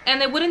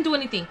 and it wouldn't do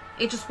anything.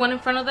 It just went in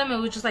front of them. It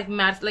was just like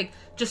mad, like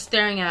just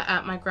staring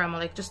at my grandma,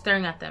 like just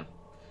staring at them.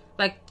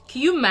 Like,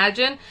 can you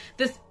imagine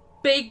this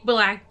big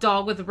black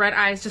dog with red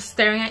eyes just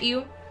staring at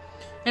you?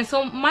 And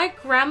so my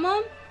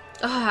grandma,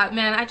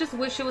 man, I just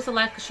wish she was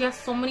alive, because she has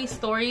so many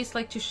stories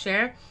like to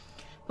share.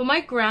 But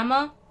my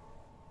grandma,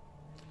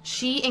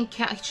 she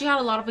had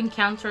a lot of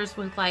encounters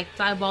with like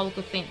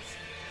diabolical things.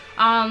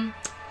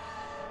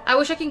 I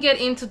wish I can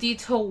get into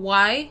detail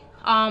why,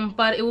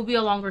 but it will be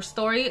a longer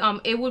story.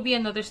 It would be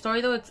another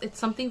story though. It's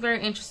something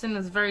very interesting.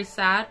 It's very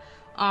sad.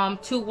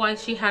 To why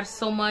she had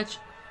so much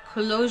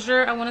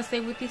closure, I want to say,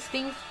 with these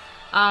things.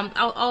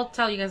 I'll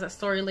tell you guys that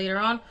story later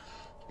on.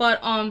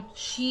 But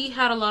she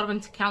had a lot of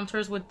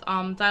encounters with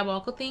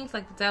diabolical things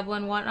like the devil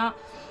and whatnot.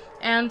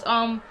 And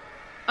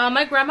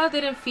My grandma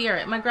didn't fear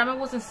it. My grandma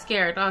wasn't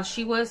scared.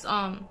 She was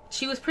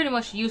pretty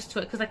much used to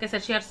it because, like I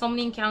said, she had so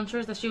many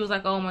encounters that she was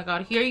like, oh my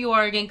god, here you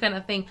are again, kind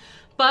of thing.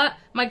 But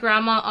my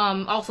grandma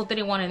also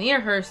didn't want to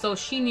near her, so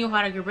she knew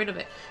how to get rid of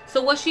it.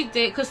 So what she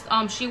did, because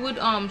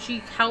she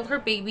held her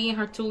baby and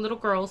her 2 little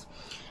girls,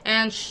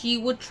 and she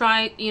would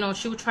try,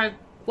 she would try to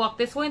walk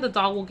this way and the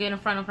dog will get in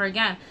front of her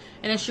again,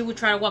 and then she would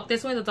try to walk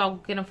this way and the dog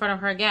will get in front of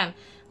her again.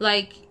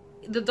 Like,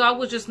 the dog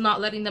was just not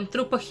letting them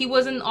through, but he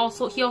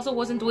also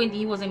wasn't doing anything.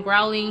 He wasn't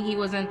growling, he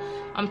wasn't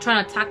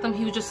trying to attack them.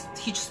 He just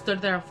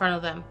stood there in front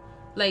of them,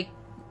 like,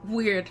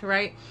 weird,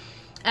 right?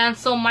 And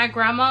so my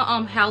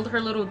grandma held her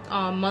little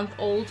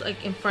month-old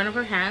like in front of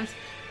her hands,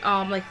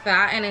 like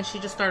that, and then she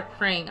just started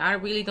praying. I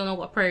really don't know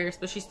what prayers,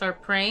 but she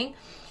started praying,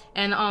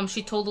 and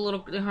she told her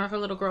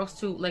little girls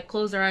to like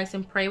close their eyes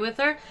and pray with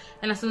her,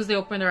 and as soon as they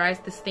opened their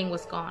eyes, this thing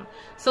was gone.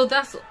 So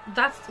that's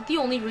the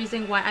only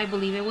reason why I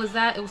believe it was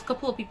that. It was a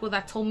couple of people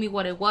that told me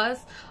what it was.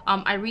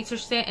 I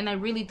researched it, and I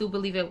really do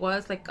believe it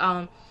was like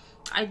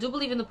I do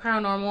believe in the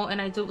paranormal,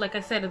 and I do, like I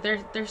said,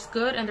 there's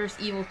good and there's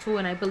evil too,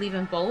 and I believe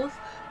in both.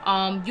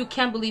 You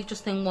can't believe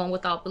just in one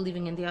without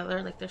believing in the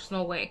other. Like, there's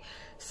no way.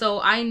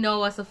 So I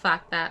know as a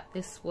fact that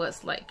this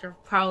was like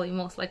probably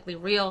most likely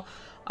real.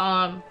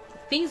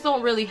 Things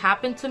don't really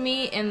happen to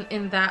me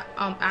in that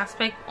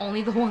aspect,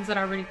 only the ones that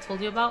I already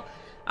told you about.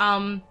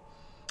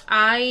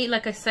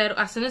 Like I said,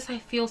 as soon as I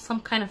feel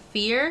some kind of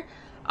fear,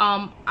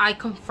 I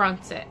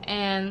confront it,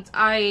 and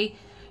I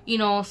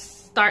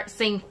start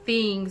saying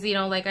things,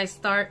 like I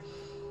start,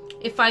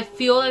 if I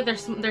feel like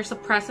there's a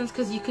presence,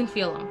 because you can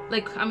feel them.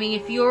 Like, I mean,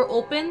 if you're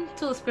open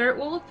to the spirit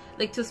world,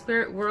 like to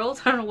spirit world,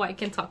 I don't know why I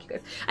can't talk, you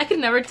guys. I can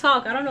never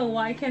talk. I don't know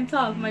why I can't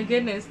talk. My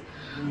goodness.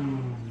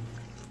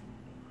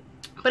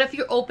 But if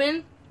you're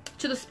open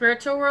to the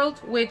spiritual world,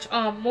 which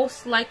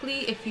most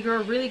likely, if you're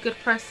a really good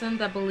person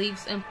that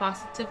believes in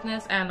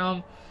positiveness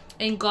and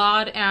in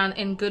God and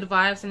in good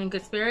vibes and in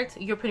good spirits,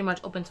 you're pretty much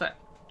open to it.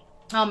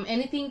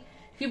 Anything.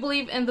 If you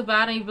believe in the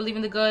bad and you believe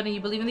in the good and you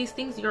believe in these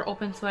things, you're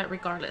open to it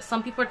regardless.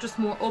 Some people are just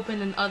more open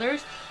than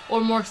others, or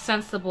more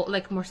sensitive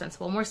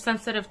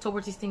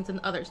towards these things than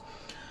others.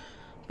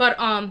 But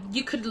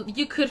you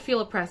could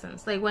feel a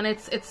presence, like when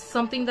it's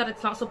something that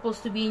it's not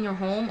supposed to be in your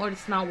home, or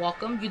it's not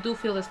welcome. You do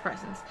feel this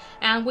presence,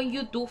 and when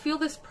you do feel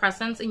this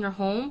presence in your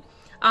home,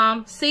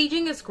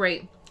 saging is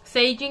great.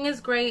 Saging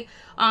is great,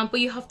 but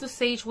you have to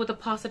sage with a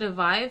positive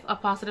vibe, a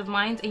positive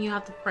mind, and you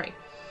have to pray.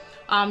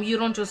 You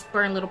don't just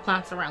burn little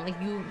plants around. Like,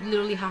 you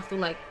literally have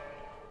to,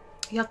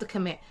 you have to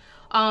commit.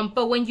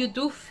 But when you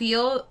do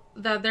feel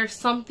that there's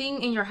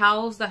something in your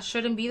house that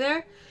shouldn't be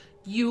there,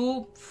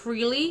 you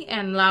freely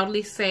and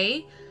loudly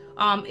say,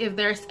 if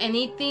there's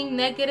anything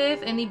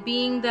negative, any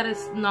being that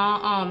is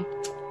not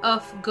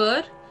of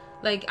good,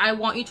 like, I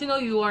want you to know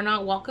you are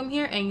not welcome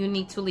here and you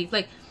need to leave.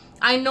 Like,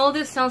 I know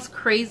this sounds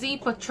crazy,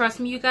 but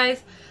trust me, you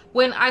guys,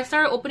 when I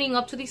started opening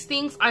up to these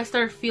things, I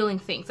started feeling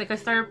things. Like, I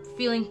started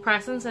feeling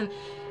presence, and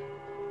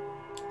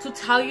to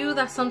tell you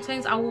that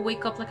sometimes I will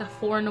wake up like at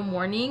 4 in the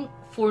morning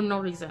for no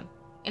reason,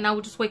 and I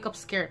would just wake up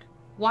scared.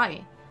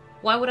 Why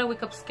would I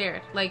wake up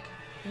scared? Like,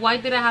 why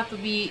did I have to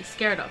be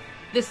scared of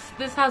this?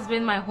 This has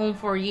been my home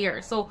for a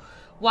year, so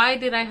why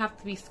did I have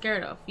to be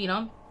scared of,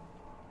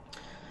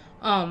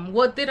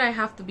 what did I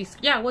have to be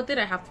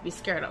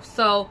scared of?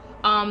 So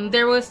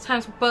there was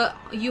times, but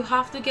you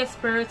have to get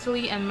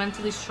spiritually and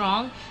mentally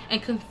strong and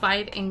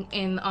confide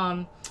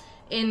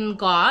in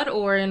God,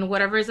 or in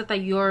whatever is it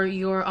that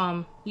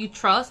you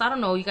trust. I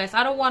don't know, you guys.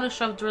 I don't want to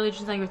shove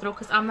religions down your throat,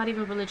 because I'm not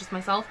even religious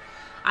myself.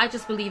 I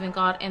just believe in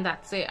God, and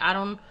that's it. I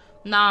don't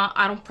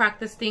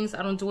practice things.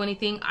 I don't do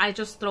anything. I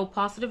just throw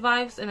positive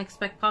vibes and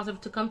expect positive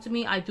to come to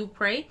me. I do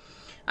pray.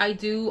 I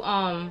do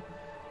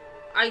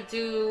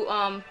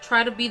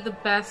try to be the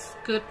best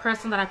good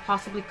person that I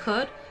possibly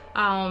could.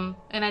 And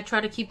I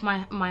try to keep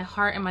my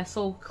heart and my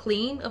soul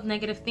clean of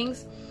negative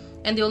things.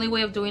 And the only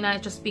way of doing that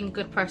is just being a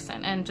good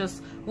person and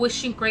just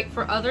wishing great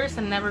for others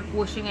and never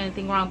wishing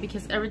anything wrong,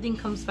 because everything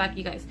comes back,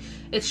 you guys.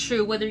 It's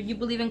true. Whether you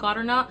believe in God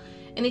or not,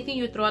 anything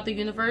you throw out the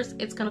universe,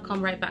 it's gonna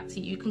come right back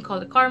to you. You can call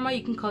it karma,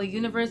 you can call it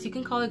universe, you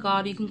can call it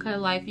God, you can call it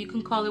life, you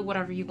can call it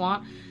whatever you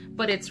want,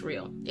 but it's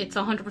real. It's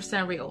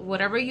 100% real.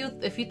 Whatever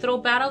if you throw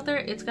bad out there,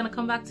 it's gonna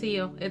come back to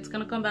you. It's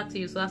gonna come back to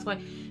you. So that's why,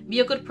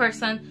 be a good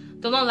person.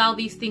 Don't allow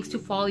these things to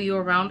follow you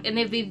around. And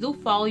if they do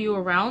follow you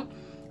around,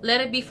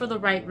 let it be for the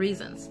right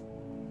reasons.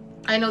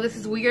 I know this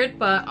is weird,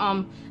 but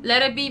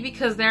let it be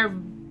because they're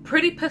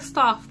pretty pissed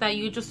off that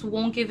you just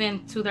won't give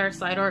in to their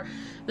side, or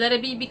let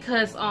it be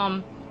because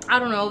I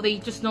don't know, they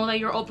just know that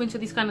you're open to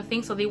these kind of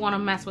things, so they want to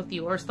mess with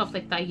you or stuff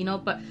like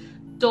that, but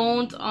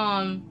don't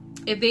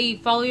if they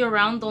follow you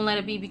around, don't let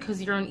it be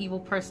because you're an evil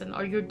person,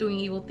 or you're doing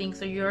evil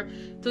things, or you're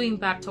doing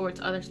bad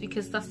towards others,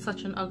 because that's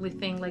such an ugly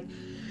thing. Like,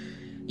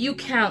 you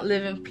can't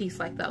live in peace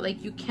like that.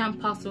 Like, you can't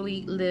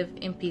possibly live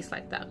in peace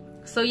like that.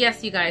 So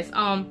yes, you guys,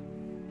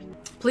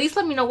 please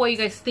let me know what you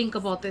guys think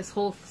about this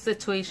whole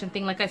situation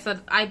thing. Like I said,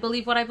 I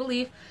believe what I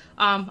believe.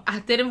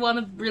 I didn't want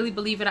to really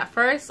believe it at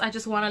first. I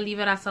just want to leave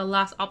it as a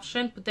last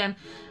option. But then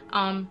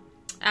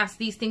as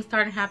these things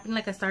started happening,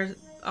 like I started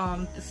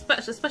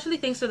especially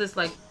thanks to this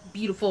like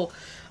beautiful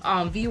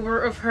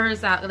viewer of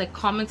hers that like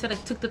commented,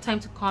 like took the time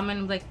to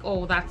comment like,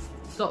 oh, that's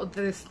so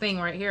this thing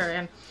right here,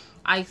 and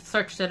I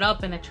searched it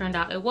up and it turned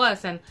out it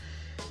was. And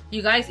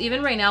you guys,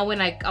 even right now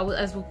when I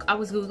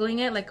was googling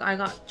it, like I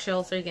got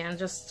chills again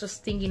just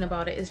thinking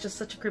about it. It's just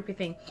such a creepy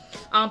thing.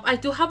 I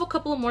do have a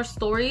couple of more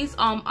stories.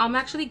 I'm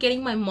actually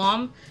getting my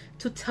mom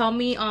to tell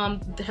me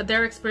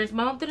their experience.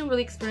 My mom didn't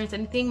really experience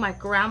anything. My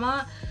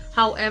grandma,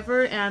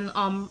 however, and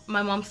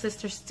my mom's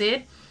sisters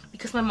did,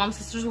 because my mom's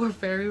sisters were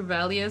very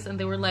rebellious, and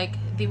they were like,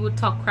 they would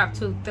talk crap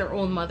to their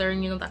own mother,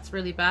 and you know that's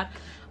really bad.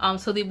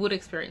 So they would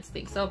experience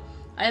things. So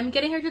I am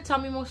getting her to tell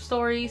me more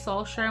stories, so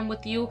I'll share them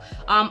with you.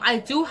 I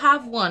do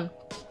have one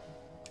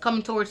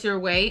coming towards your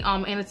way,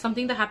 and it's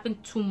something that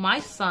happened to my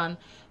son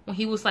when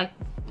he was like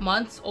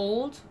months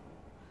old.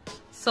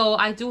 So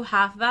I do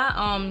have that,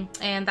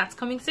 and that's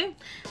coming soon.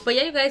 But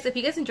yeah, you guys, if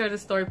you guys enjoyed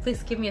this story,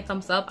 please give me a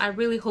thumbs up. I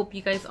really hope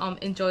you guys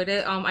enjoyed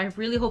it. I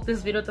really hope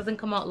this video doesn't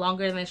come out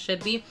longer than it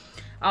should be.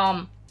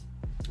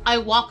 I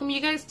welcome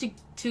you guys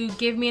to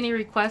give me any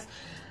requests.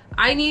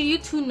 I need you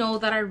to know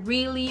that I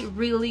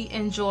really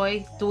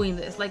enjoy doing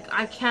this. Like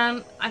I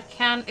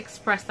can't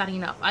express that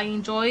enough. I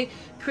enjoy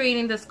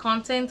creating this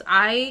content.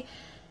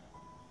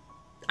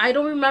 I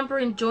don't remember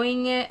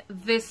enjoying it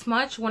this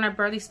much when I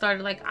barely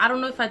started. Like I don't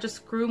know if I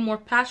just grew more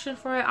passion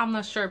for it, I'm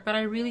not sure, but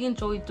I really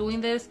enjoy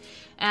doing this.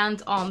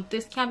 And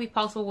this can't be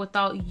possible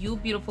without you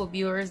beautiful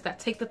viewers that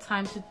take the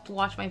time to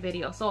watch my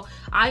video. So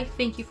I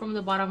thank you from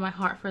the bottom of my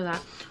heart for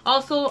that.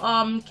 Also,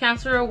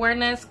 cancer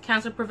awareness,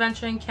 cancer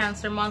prevention,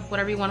 cancer month,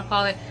 whatever you want to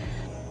call it,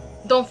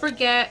 don't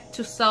forget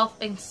to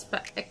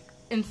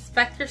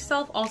inspect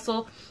yourself.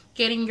 Also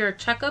getting your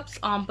checkups,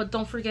 but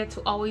don't forget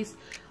to always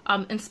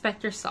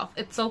inspect yourself.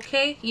 It's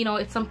okay, you know,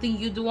 it's something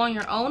you do on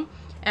your own.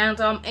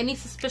 And any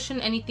suspicion,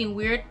 anything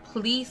weird,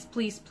 please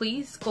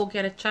go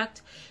get it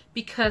checked,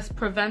 because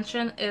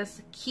prevention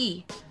is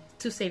key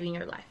to saving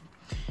your life.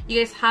 You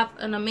guys have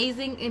an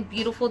amazing and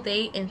beautiful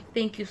day, and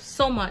thank you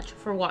so much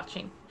for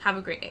watching. Have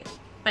a great day.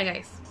 Bye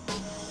guys.